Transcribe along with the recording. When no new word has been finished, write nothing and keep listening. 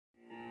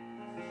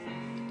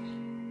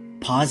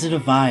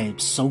Positive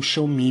Vibes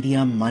Social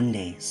Media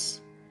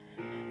Mondays,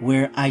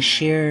 where I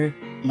share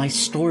my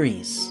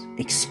stories,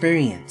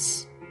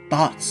 experience,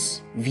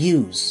 thoughts,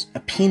 views,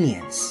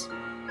 opinions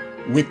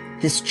with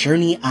this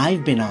journey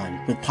I've been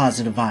on with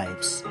Positive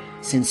Vibes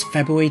since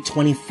February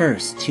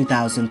 21st,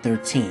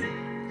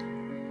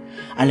 2013.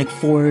 I look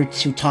forward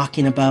to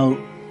talking about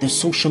the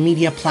social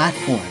media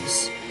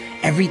platforms,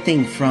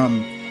 everything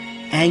from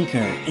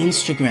Anchor,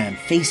 Instagram,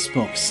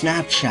 Facebook,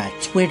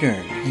 Snapchat,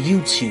 Twitter,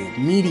 YouTube,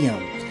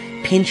 Medium,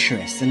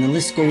 Pinterest, and the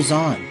list goes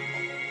on.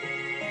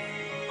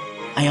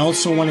 I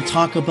also want to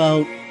talk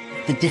about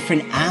the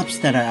different apps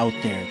that are out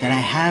there that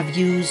I have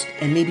used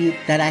and maybe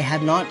that I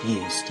have not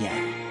used yet.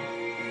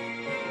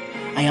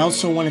 I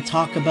also want to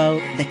talk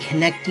about the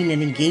connecting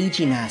and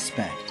engaging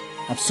aspect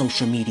of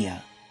social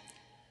media.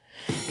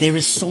 There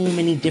is so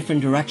many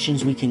different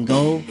directions we can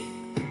go,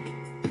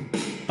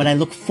 but I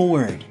look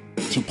forward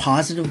to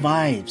Positive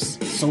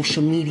Vibes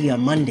Social Media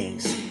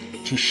Mondays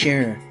to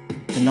share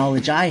the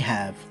knowledge I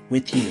have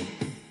with you.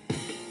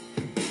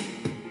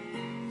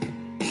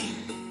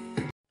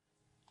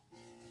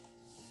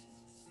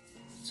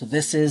 So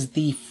this is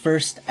the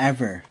first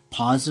ever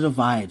Positive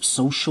Vibes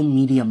Social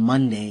Media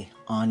Monday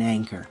on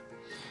Anchor.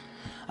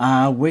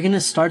 We're going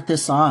to start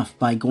this off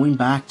by going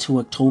back to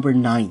October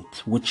 9th,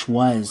 which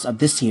was of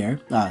this year,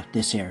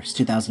 it's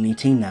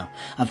 2018 now,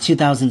 of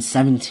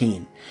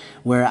 2017,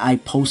 where I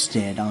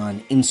posted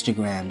on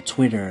Instagram,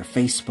 Twitter,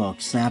 Facebook,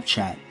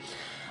 Snapchat.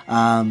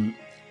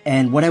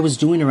 And what I was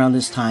doing around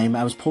this time,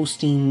 I was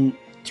posting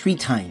 3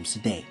 times a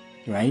day,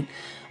 right?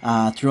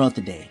 Throughout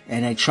the day.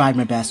 And I tried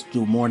my best to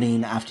do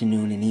morning,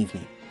 afternoon, and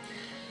evening.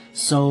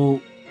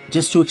 So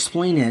just to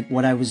explain it,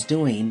 what I was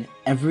doing,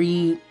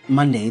 every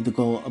Monday,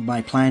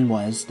 my plan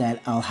was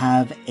that I'll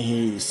have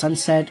a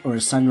sunset or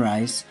a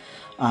sunrise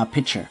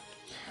picture.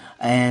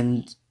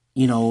 And,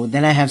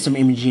 then I have some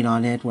imaging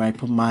on it where I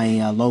put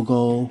my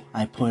logo,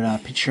 I put a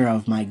picture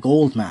of my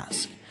gold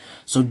mask.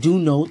 So do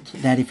note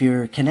that if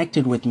you're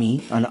connected with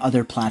me on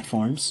other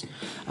platforms,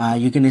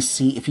 you're going to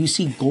see, if you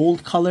see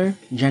gold color,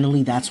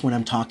 generally that's when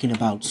I'm talking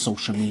about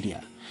social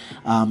media.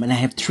 And I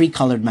have 3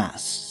 colored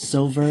masks,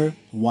 silver,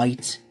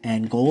 white,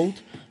 and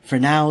gold. For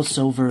now,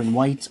 silver and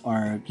white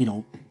are,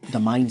 the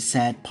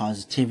mindset,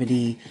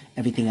 positivity,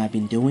 everything I've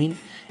been doing.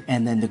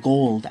 And then the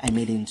gold, I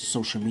made it into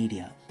social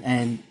media.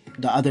 And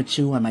the other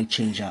 2, I might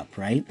change up,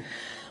 right?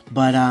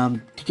 But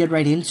to get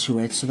right into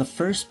it, so the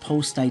first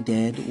post I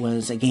did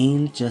was,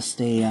 again, just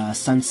a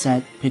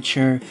sunset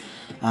picture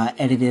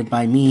edited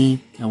by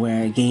me,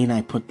 where, again,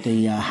 I put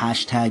the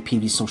hashtag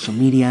PV Social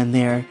Media in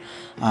there.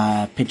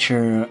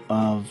 Picture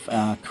of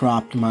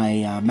cropped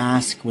my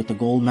mask with the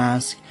gold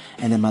mask,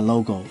 and then my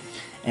logo.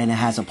 And it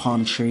has a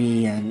palm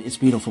tree, and it's a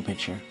beautiful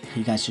picture.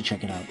 You guys should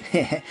check it out.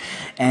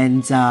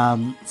 And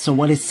so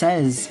what it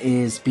says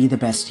is, be the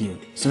best you.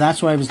 So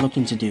that's what I was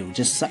looking to do.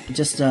 Just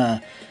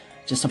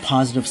a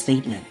positive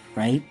statement,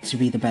 right? To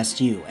be the best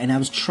you. And I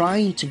was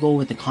trying to go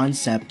with the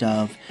concept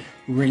of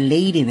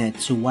relating it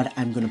to what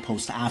I'm going to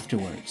post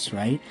afterwards,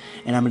 right?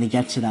 And I'm going to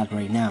get to that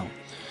right now.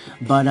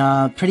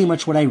 But pretty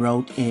much what I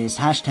wrote is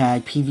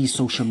hashtag PV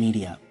Social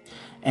Media.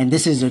 And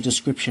this is a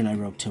description I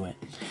wrote to it.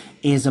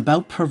 Is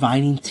about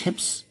providing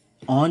tips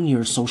on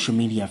your social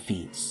media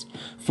feeds,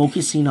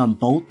 focusing on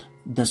both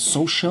the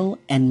social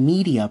and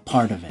media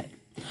part of it.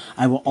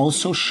 I will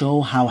also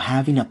show how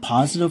having a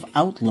positive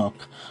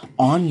outlook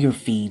on your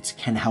feeds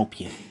can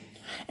help you.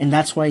 And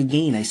that's why,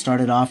 again, I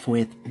started off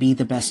with be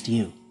the best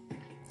you,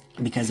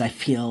 because I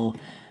feel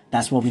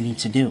that's what we need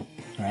to do,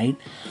 right?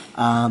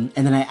 And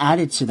then I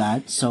added to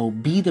that, so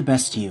be the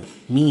best you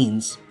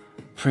means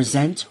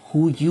present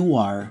who you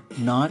are,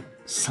 not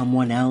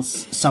someone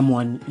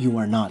you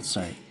are not,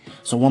 sorry.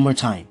 So one more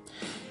time.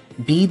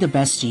 Be the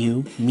best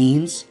you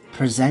means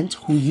present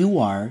who you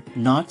are,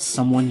 not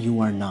someone you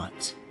are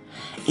not.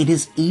 It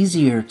is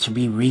easier to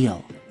be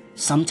real.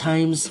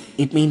 Sometimes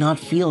it may not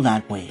feel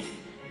that way,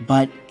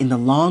 but in the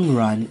long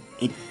run,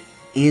 it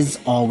is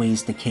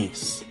always the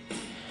case.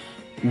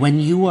 When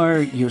you are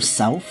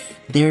yourself,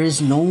 there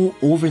is no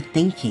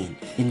overthinking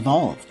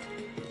involved.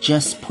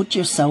 Just put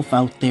yourself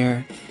out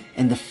there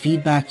and the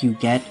feedback you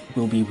get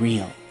will be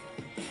real.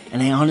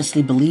 And I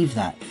honestly believe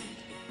that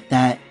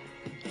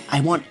I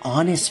want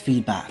honest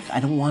feedback. I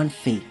don't want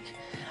fake.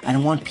 I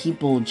don't want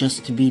people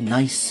just to be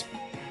nice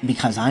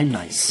because I'm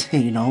nice,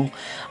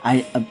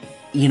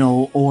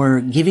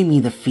 or giving me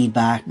the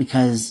feedback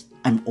because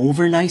I'm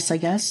over nice, I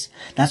guess.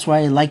 That's why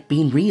I like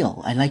being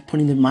real. I like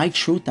putting my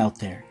truth out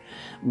there,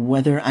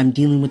 whether I'm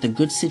dealing with a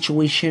good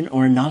situation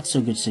or a not so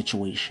good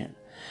situation.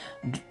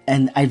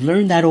 And I've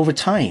learned that over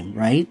time,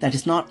 right? That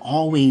it's not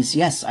always,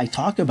 yes, I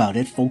talk about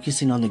it,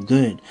 focusing on the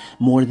good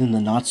more than the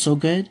not so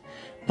good.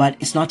 But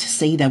it's not to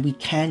say that we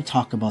can't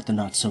talk about the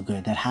not so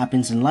good that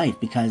happens in life,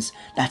 because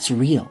that's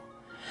real.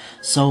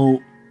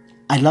 So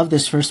I love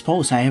this first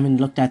post. I haven't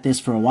looked at this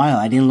for a while.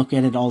 I didn't look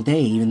at it all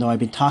day, even though I've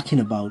been talking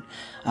about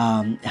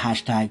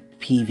hashtag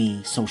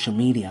PV social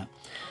media.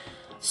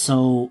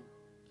 So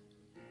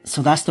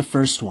that's the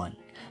first one.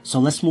 So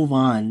let's move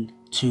on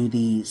to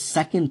the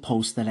second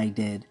post that I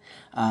did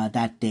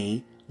that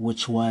day,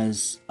 which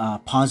was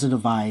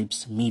Positive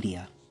Vibes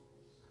Media.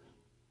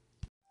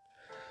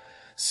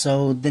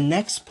 So the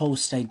next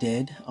post I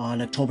did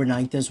on October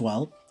 9th as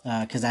well,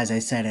 because as I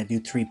said, I do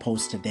 3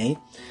 posts a day,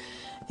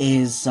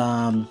 is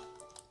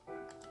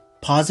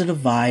Positive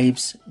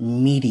Vibes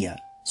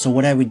Media. So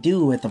what I would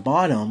do at the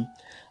bottom,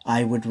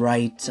 I would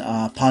write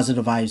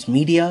Positive Vibes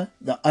Media.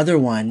 The other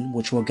one,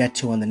 which we'll get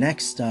to on the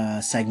next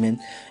segment,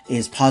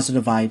 is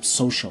Positive Vibes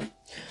Social.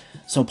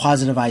 So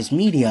Positive Vibes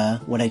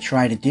Media, what I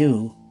try to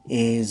do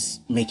is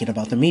make it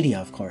about the media,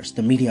 of course,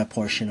 the media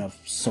portion of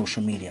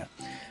social media.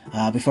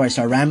 Before I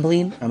start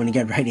rambling, I'm going to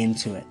get right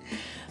into it.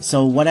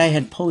 So what I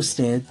had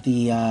posted,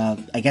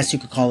 I guess you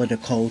could call it a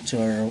quote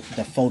or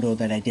the photo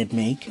that I did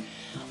make,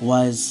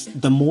 was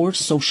the more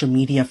social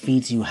media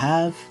feeds you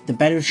have, the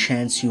better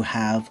chance you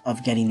have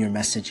of getting your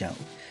message out.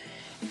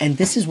 And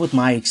this is with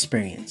my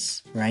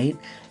experience, right?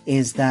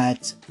 Is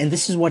that, and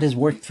this is what has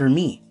worked for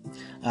me.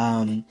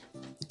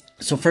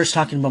 So first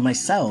talking about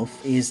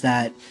myself is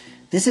that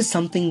this is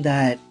something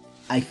that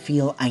I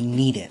feel I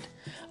needed.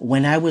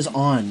 When I was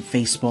on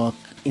Facebook,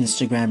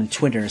 Instagram, and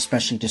Twitter,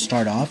 especially to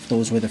start off,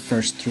 those were the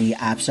first 3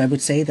 apps I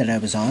would say that I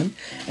was on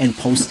and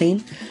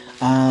posting.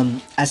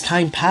 As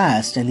time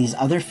passed and these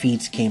other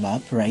feeds came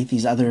up, right,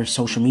 these other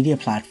social media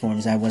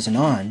platforms I wasn't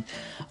on,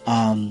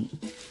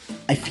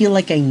 I feel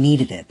like I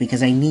needed it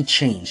because I need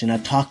change. And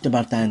I've talked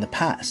about that in the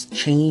past.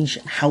 Change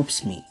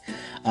helps me.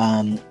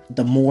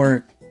 The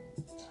more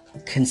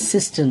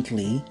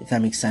consistently, if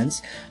that makes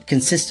sense,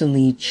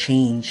 consistently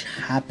change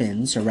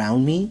happens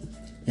around me.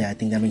 Yeah, I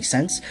think that makes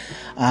sense.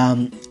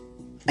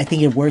 I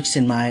think it works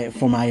for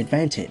my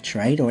advantage,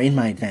 right? Or in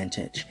my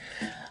advantage.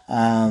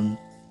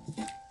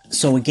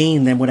 So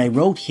again, then what I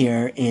wrote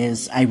here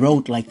is I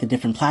wrote like the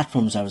different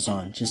platforms I was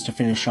on just to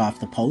finish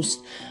off the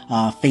post.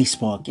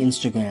 Facebook,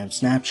 Instagram,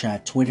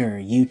 Snapchat, Twitter,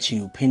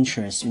 YouTube,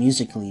 Pinterest,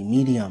 Musical.ly,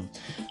 Medium.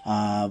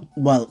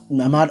 Well,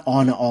 I'm not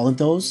on all of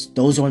those.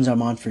 Those ones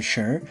I'm on for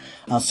sure.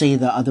 I'll say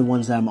the other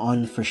ones that I'm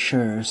on for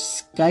sure.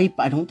 Skype,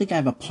 I don't think I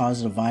have a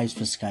Positive Vibes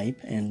for Skype,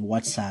 and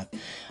WhatsApp.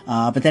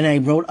 But then I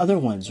wrote other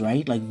ones,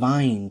 right? Like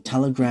Vine,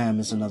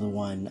 Telegram is another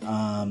one.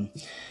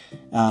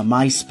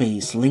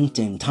 MySpace,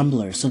 LinkedIn,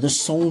 Tumblr. So there's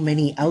so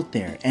many out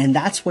there, and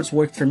that's what's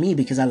worked for me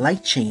because I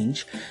like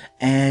change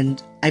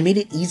and I made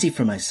it easy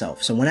for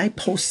myself. So when I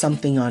post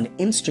something on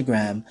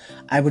Instagram,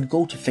 I would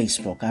go to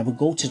Facebook, I would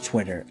go to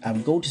Twitter, I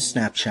would go to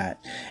Snapchat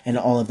and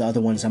all of the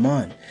other ones I'm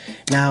on.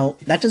 Now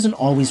that doesn't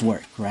always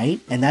work, right?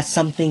 And that's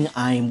something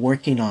I'm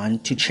working on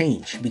to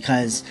change,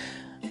 because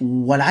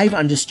what I've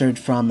understood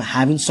from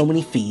having so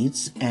many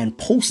feeds and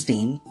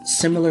posting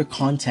similar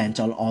content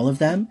on all of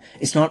them,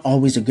 it's not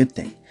always a good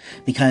thing.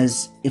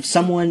 Because if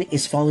someone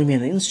is following me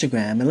on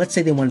Instagram, and let's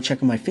say they want to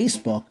check on my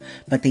Facebook,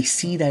 but they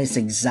see that it's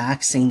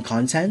exact same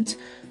content,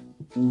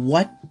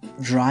 what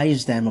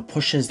drives them or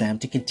pushes them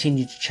to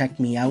continue to check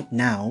me out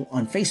now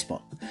on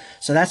Facebook?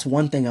 So that's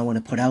one thing I want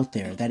to put out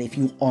there, that if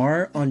you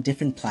are on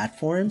different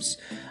platforms,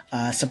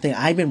 something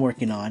I've been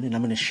working on, and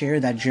I'm going to share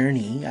that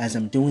journey as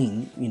I'm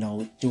doing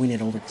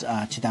it over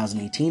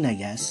 2018, I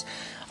guess,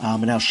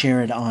 and I'll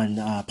share it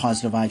on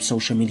Positive Vibes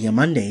Social Media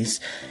Mondays,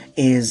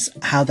 is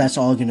how that's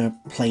all going to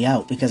play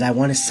out, because I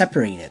want to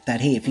separate it,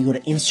 that, hey, if you go to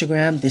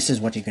Instagram, this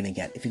is what you're going to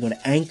get. If you go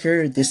to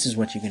Anchor, this is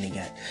what you're going to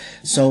get.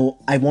 So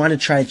I want to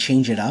try to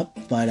change it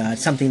up, but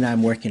it's something that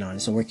I'm working on.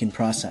 It's a work in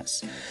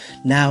process.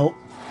 Now,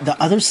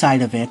 the other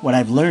side of it, what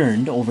I've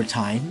learned over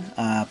time,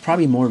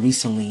 probably more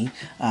recently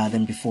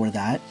than before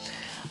that,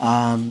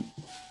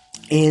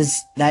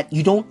 is that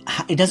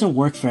it doesn't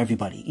work for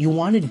everybody. You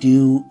want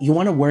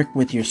to work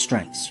with your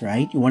strengths,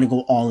 right? You want to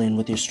go all in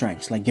with your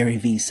strengths, like Gary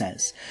Vee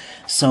says.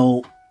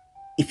 So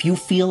if you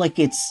feel like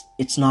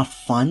it's not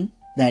fun,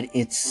 that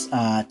it's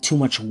too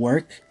much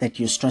work, that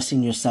you're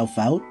stressing yourself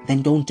out,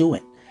 then don't do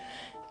it.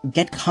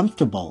 Get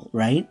comfortable,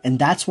 right? And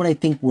that's what I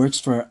think works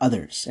for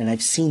others. And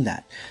I've seen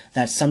that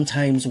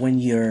sometimes when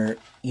you're,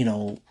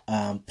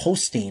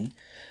 posting,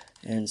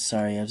 and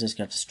sorry, I just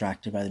got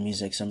distracted by the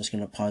music, so I'm just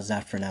going to pause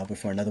that for now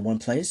before another one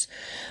plays.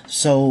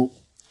 So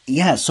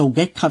yeah,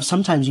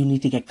 sometimes you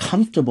need to get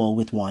comfortable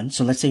with one.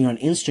 So let's say you're on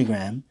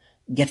Instagram,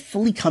 get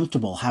fully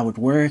comfortable how it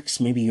works.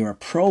 Maybe you're a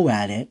pro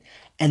at it,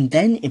 and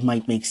then it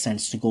might make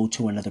sense to go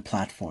to another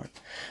platform.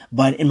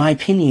 But in my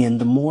opinion,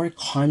 the more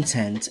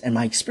content, and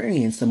my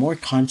experience, the more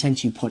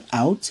content you put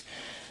out,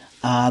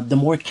 the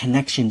more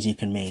connections you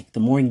can make, the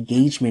more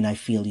engagement I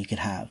feel you could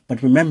have.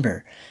 But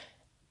remember,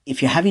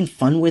 if you're having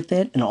fun with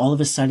it and all of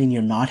a sudden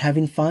you're not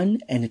having fun,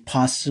 and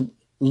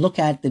look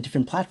at the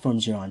different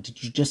platforms you're on.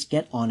 Did you just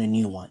get on a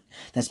new one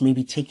that's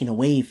maybe taken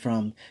away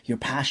from your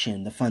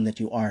passion, the fun that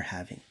you are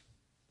having?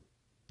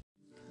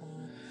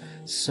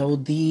 So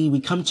we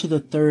come to the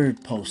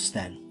third post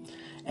then.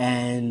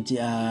 And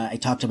I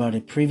talked about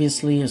it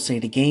previously. I'll say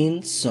it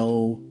again.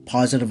 So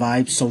Positive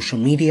Vibes Social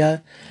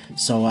Media.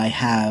 So I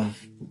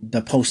have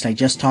the post I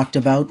just talked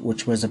about,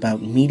 which was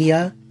about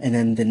media. And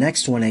then the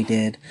next one I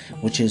did,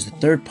 which is the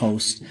third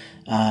post,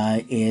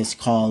 is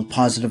called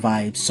Positive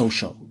Vibes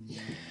Social.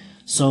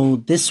 So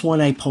this one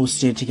I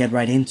posted to get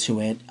right into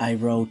it. I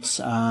wrote,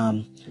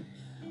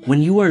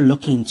 when you are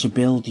looking to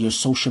build your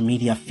social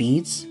media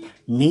feeds,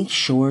 make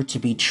sure to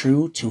be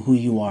true to who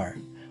you are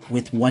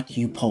with what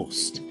you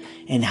post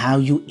and how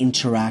you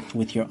interact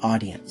with your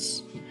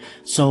audience.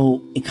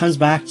 So it comes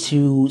back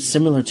to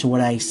similar to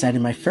what I said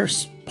in my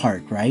first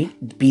part, right?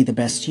 Be the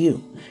best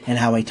you, and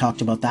how I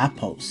talked about that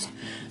post.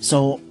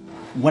 So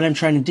what I'm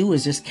trying to do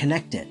is just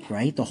connect it,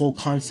 right? The whole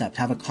concept,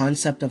 have a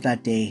concept of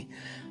that day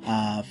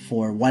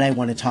for what I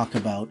want to talk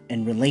about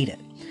and relate it.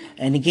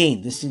 And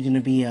again, this is going to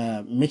be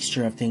a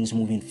mixture of things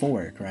moving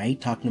forward, right?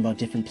 Talking about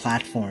different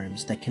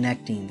platforms, the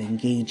connecting, the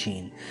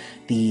engaging,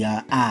 the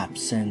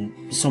apps,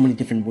 and so many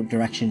different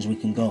directions we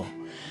can go.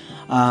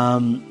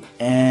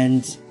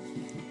 And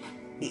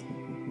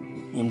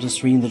I'm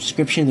just reading the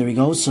description. There we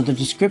go. So the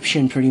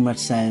description pretty much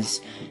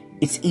says,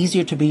 it's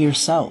easier to be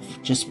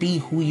yourself. Just be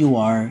who you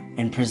are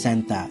and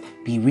present that.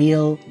 Be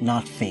real,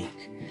 not fake.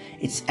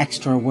 It's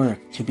extra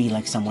work to be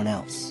like someone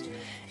else.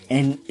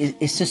 And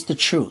it's just the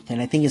truth.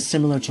 And I think it's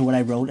similar to what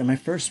I wrote in my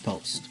first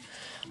post.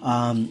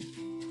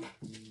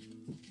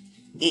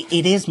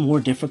 It is more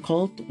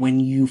difficult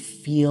when you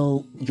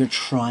feel you're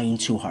trying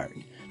too hard.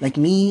 Like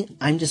me,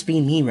 I'm just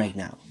being me right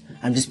now.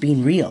 I'm just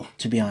being real,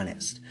 to be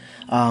honest.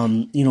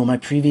 My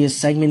previous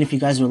segment, if you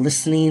guys were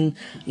listening,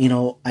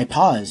 I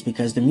paused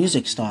because the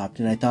music stopped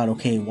and I thought,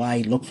 okay, why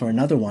look for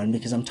another one?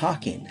 Because I'm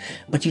talking.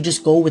 But you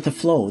just go with the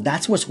flow.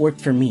 That's what's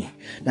worked for me.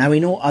 Now, we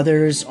know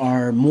others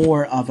are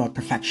more of a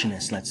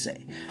perfectionist, let's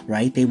say,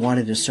 right? They want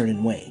it a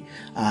certain way.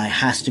 It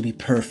has to be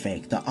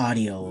perfect. The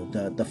audio,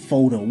 the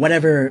photo,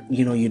 whatever,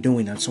 you're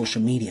doing on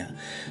social media.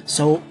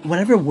 So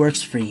whatever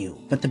works for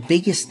you. But the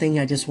biggest thing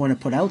I just want to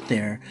put out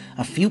there,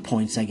 a few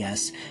points, I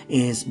guess,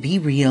 is be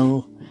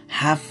real.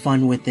 Have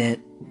fun with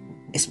it,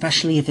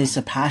 especially if it's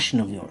a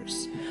passion of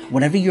yours.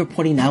 Whatever you're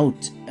putting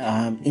out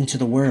into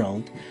the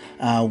world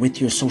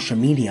with your social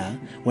media,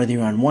 whether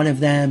you're on one of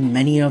them,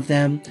 many of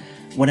them,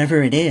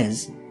 whatever it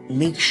is,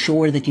 make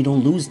sure that you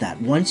don't lose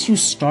that. Once you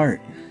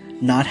start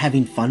not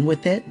having fun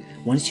with it,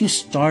 once you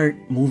start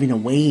moving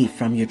away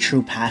from your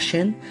true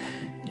passion,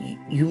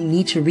 you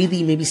need to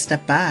really maybe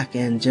step back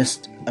and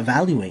just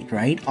evaluate,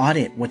 right?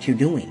 Audit what you're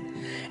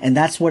doing. And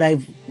that's what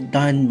I've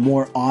done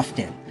more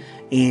often,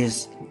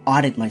 is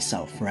audit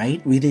myself,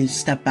 right? Really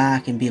step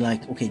back and be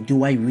like, okay,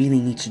 do I really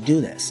need to do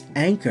this?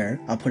 Anchor,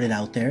 I'll put it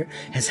out there,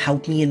 has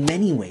helped me in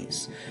many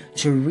ways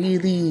to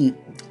really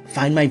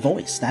find my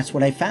voice. That's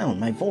what I found,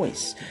 my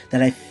voice.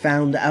 That I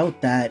found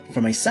out that for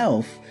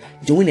myself,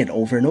 doing it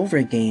over and over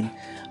again,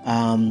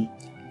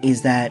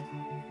 is that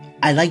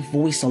I like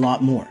voice a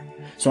lot more.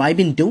 So I've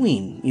been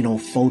doing,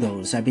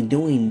 photos. I've been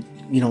doing,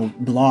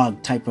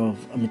 blog type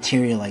of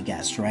material, I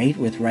guess, right?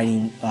 With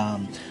writing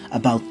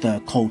about the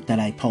quote that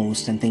I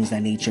post and things of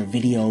that nature.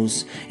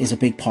 Videos is a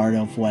big part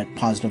of what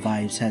Positive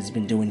Vibes has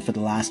been doing for the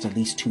last at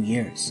least 2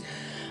 years.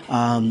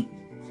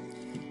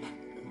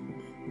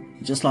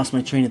 Just lost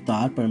my train of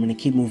thought, but I'm going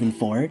to keep moving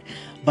forward.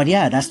 But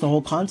yeah, that's the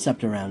whole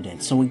concept around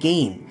it. So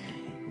again,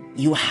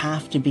 you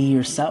have to be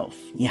yourself.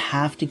 You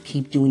have to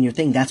keep doing your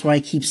thing. That's why I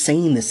keep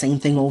saying the same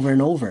thing over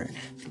and over.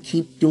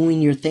 Keep doing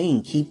your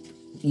thing. Keep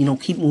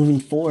moving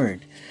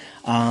forward.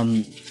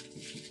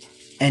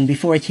 And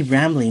before I keep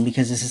rambling,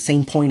 because it's the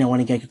same point I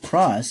want to get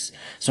across,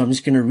 so I'm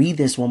just going to read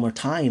this one more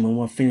time and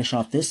we'll finish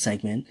off this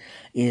segment,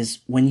 is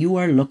when you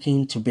are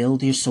looking to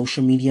build your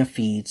social media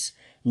feeds,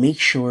 make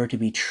sure to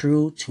be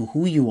true to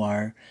who you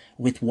are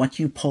with what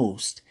you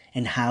post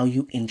and how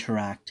you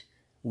interact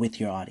with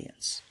your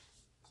audience.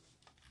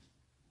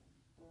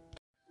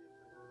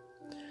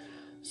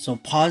 So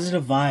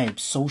Positive Vibes,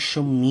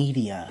 Social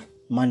Media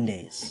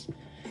Mondays.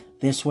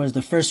 This was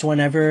the first one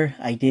ever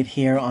I did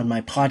here on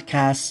my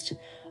podcast.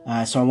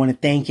 So I want to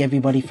thank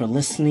everybody for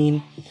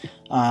listening.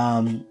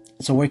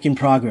 It's a work in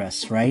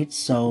progress, right?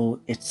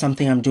 So it's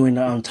something I'm doing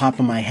on top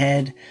of my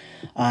head.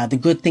 The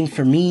good thing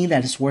for me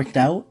that has worked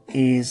out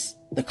is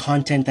the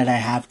content that I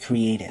have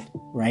created,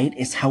 right?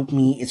 It's helped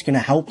me. It's going to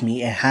help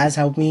me. It has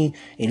helped me.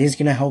 It is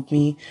going to help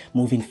me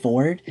moving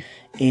forward,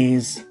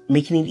 is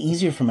making it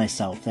easier for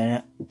myself.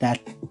 That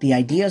the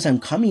ideas I'm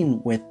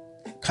coming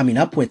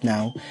up with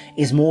now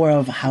is more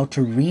of how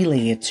to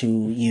relay it to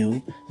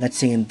you, let's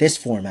say in this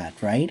format,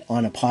 right?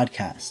 On a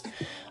podcast.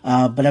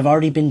 But I've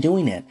already been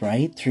doing it,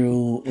 right?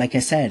 Through, like I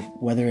said,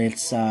 whether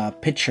it's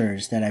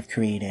pictures that I've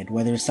created,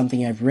 whether it's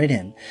something I've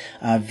written,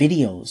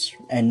 videos.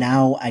 And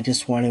now I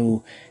just want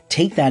to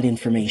take that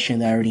information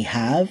that I already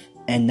have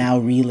and now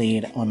relay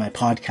it on my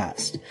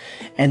podcast.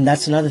 And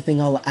that's another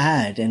thing I'll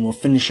add, and we'll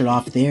finish it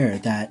off there,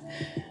 that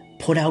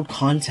put out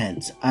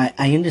content.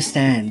 I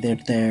understand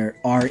that there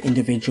are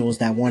individuals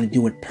that want to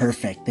do it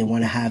perfect. They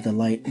want to have the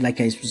light, like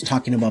I was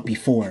talking about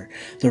before,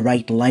 the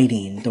right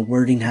lighting, the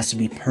wording has to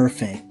be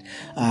perfect,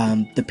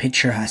 the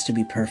picture has to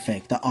be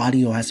perfect, the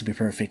audio has to be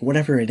perfect,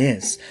 whatever it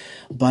is.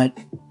 But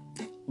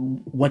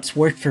what's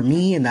worked for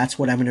me, and that's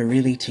what I'm going to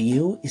relay to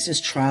you, is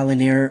just trial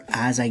and error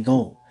as I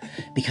go.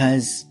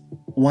 Because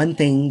one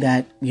thing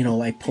that,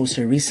 I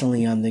posted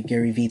recently on the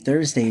Gary V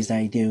Thursdays that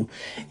I do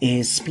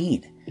is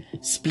speed.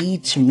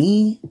 Speed to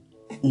me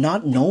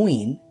not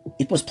knowing,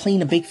 it was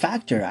playing a big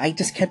factor. I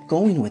just kept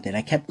going with it.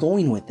 I kept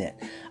going with it.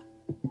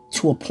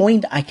 To a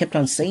point, I kept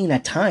on saying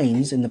at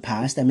times in the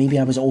past that maybe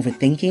I was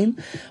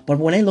overthinking. But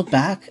when I look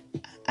back,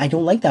 I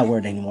don't like that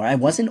word anymore. I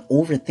wasn't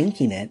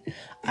overthinking it.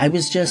 I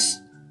was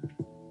just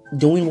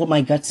doing what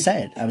my gut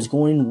said. I was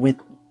going with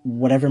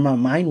whatever my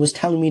mind was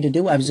telling me to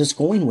do. I was just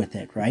going with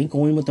it, right?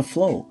 Going with the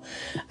flow.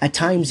 At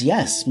times,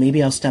 yes,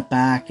 maybe I'll step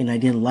back and I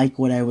didn't like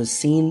what I was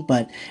seeing,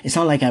 but it's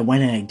not like I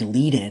went and I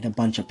deleted a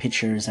bunch of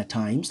pictures at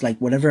times. Like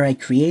whatever I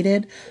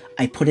created,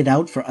 I put it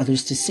out for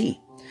others to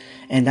see.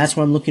 And that's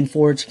what I'm looking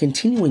forward to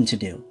continuing to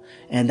do.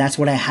 And that's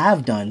what I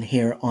have done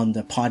here on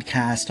the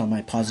podcast, on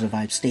my Positive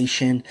Vibe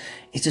station.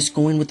 It's just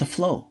going with the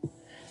flow.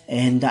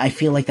 And I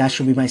feel like that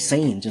should be my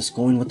saying, just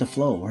going with the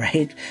flow,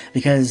 right?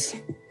 Because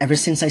ever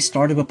since I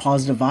started with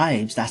Positive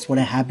Vibes, that's what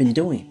I have been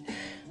doing.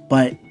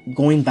 But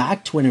going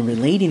back to it and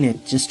relating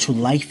it just to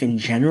life in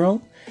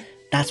general,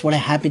 that's what I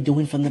have been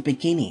doing from the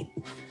beginning.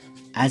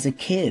 As a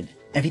kid,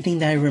 everything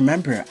that I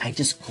remember, I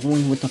just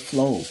going with the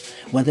flow.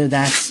 Whether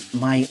that's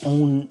my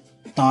own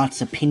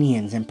thoughts,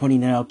 opinions, and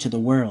putting it out to the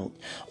world,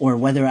 or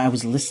whether I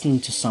was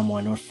listening to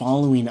someone or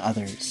following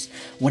others,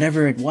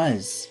 whatever it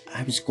was,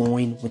 I was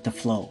going with the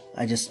flow.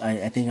 I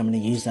think I'm going to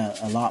use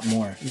that a lot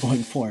more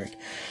going forward.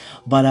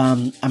 But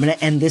I'm going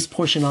to end this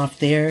portion off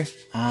there.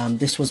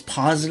 This was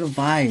Positive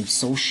Vibes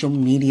Social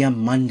Media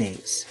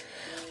Mondays.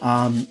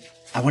 I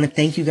want to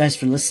thank you guys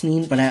for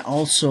listening, but I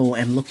also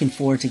am looking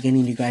forward to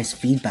getting you guys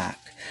feedback.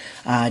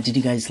 Did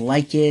you guys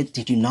like it?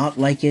 Did you not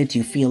like it? Do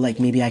you feel like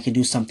maybe I could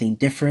do something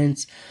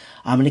different?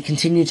 I'm going to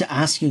continue to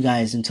ask you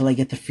guys until I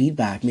get the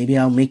feedback. Maybe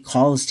I'll make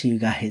calls to you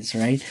guys,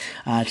 right?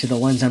 To the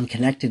ones I'm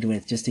connected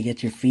with just to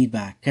get your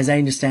feedback. Because I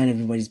understand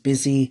everybody's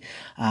busy.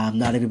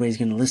 Not everybody's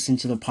going to listen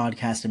to the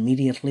podcast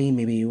immediately.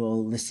 Maybe you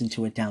will listen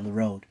to it down the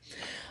road.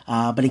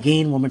 But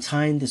again, one more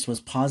time, this was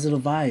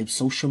Positive Vibes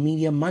Social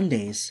Media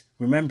Mondays.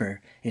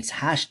 Remember, it's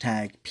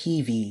hashtag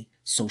PV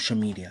Social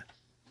Media.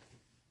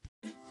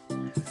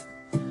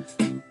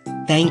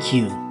 Thank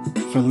you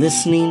for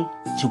listening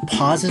to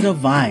Positive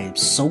Vibes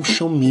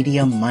Social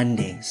Media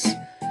Mondays.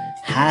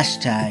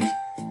 Hashtag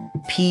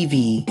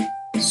PV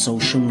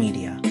Social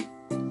Media.